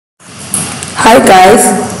Hi guys,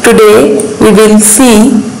 today we will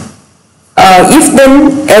see if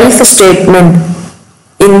then else statement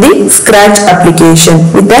in the Scratch application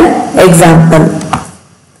with an example.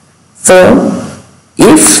 So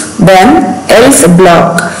if then else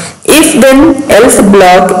block. If then else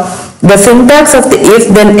block, the syntax of the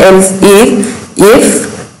if then else is if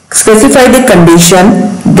specify the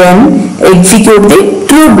condition, then execute the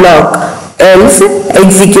true block, else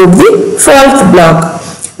execute the false block.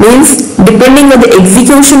 Means depending on the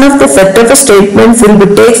execution of the set of statements will be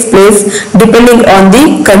takes place depending on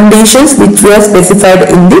the conditions which were specified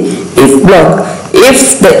in the if block.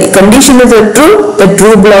 If the condition is true, the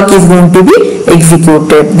true block is going to be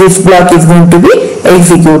executed. This block is going to be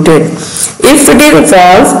executed. If it is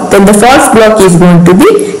false, then the false block is going to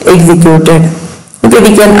be executed. Okay,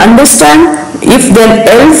 we can understand if then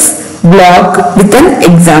else block with an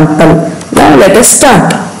example. Now let us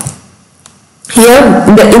start. Here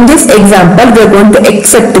in this example we are going to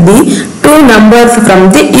accept the two numbers from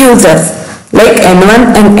the users like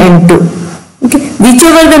n1 and n2. Okay.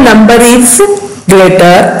 Whichever the number is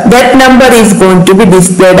greater, that number is going to be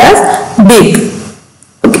displayed as big.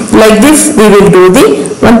 Okay. Like this we will do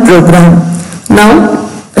the one program. Now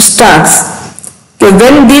starts. Okay.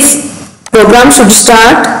 When this program should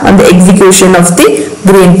start on the execution of the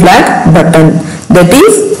green flag button. That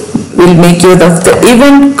is, we will make use of the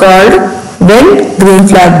event called when green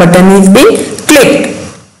flag button is being clicked.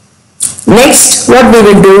 Next, what we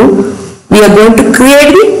will do, we are going to create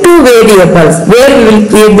the two variables. Where we will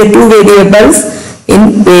create the two variables?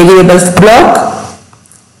 In variables block,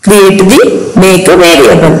 create the make a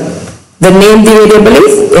variable. The name the variable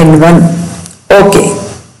is n1. Okay.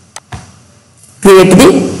 Create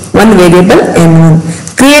the one variable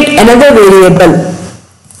n1. Create another variable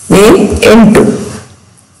name n2.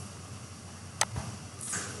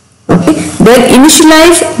 Okay. Then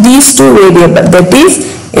initialize these two variables, that is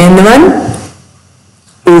n1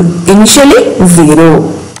 to initially 0,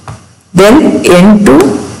 then n2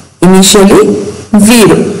 initially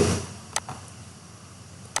 0.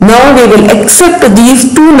 Now we will accept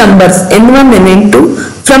these two numbers n1 and n2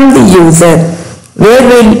 from the user, where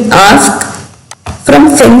we will ask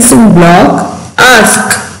from fencing block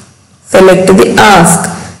ask, select the ask,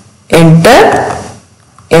 enter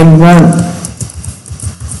n1.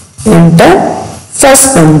 Enter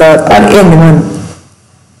first number or n1.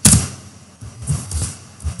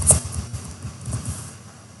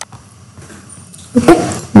 Okay.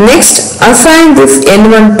 Next, assign this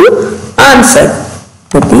n1 to answer.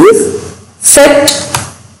 That is, set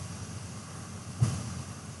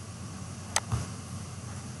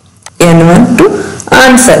n1 to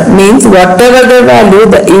answer. Means whatever the value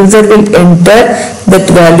the user will enter, that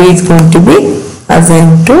value is going to be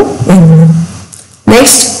assigned to n1.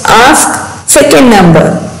 Next, ask second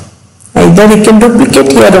number. Either we can duplicate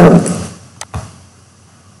here only.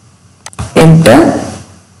 Enter.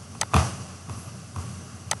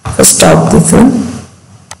 Stop this one.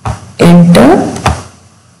 Enter.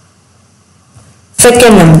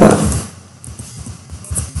 Second number.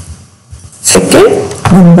 Second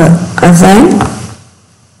number. Assign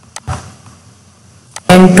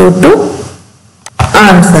n2 to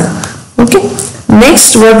answer. Okay.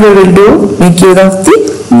 Next, what we will do, make use of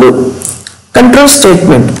the loop control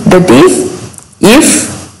statement, that is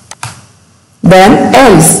if then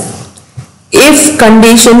else. If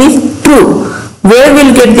condition is true, where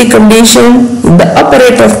will get the condition? In the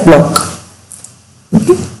operators block.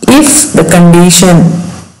 Okay. If the condition,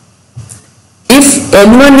 if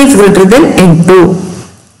n1 is greater than n2,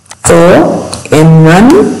 so n1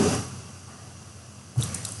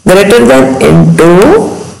 greater than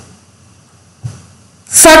n2,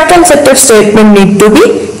 certain set of statement need to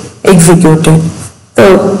be executed.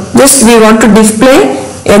 So just we want to display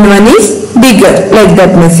n1 is bigger, like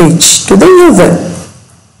that message to the user.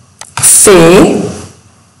 Say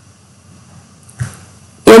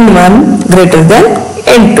n1 greater than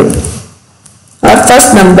n2, or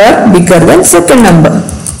first number bigger than second number.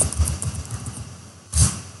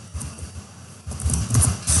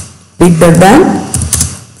 Bigger than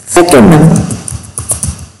second number.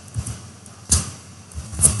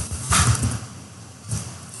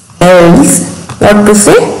 Else, what to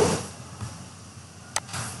say?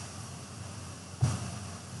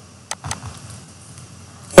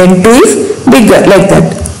 n2 is bigger, like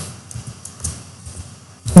that.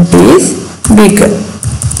 n2 is bigger.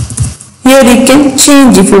 Here you can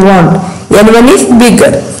change if you want. n1 is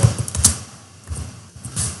bigger.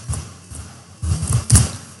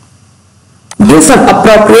 Give some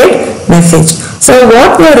appropriate message. So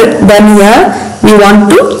what we have done here, we want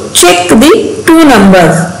to check the two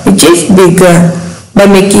numbers which is bigger by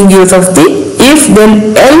making use of the if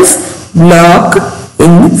then else block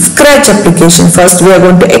in Scratch application. First we are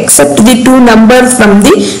going to accept the two numbers from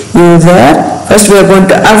the user. First we are going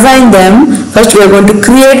to assign them. First we are going to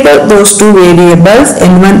create those two variables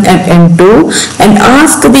n1 and n2 and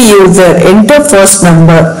ask the user enter first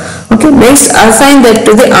number. Okay, next assign that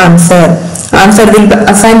to the answer. Answer will be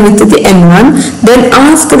assigned with the n1. Then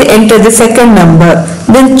ask the enter the second number.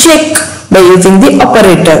 Then check by using the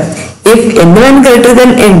operator. If n1 greater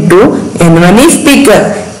than n2, n1 is bigger.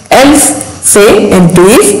 Else say n2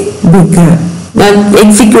 is bigger. Now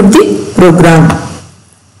execute the program.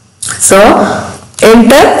 So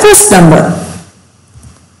enter first number.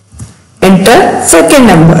 Enter second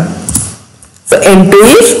number. So n2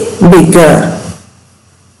 is bigger.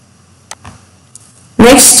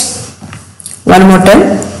 Next, one more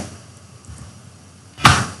time.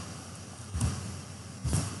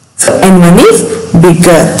 So n1 is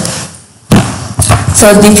bigger.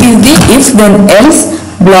 So this is the if then else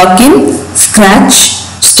block in Scratch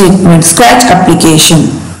statement, Scratch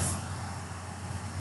application.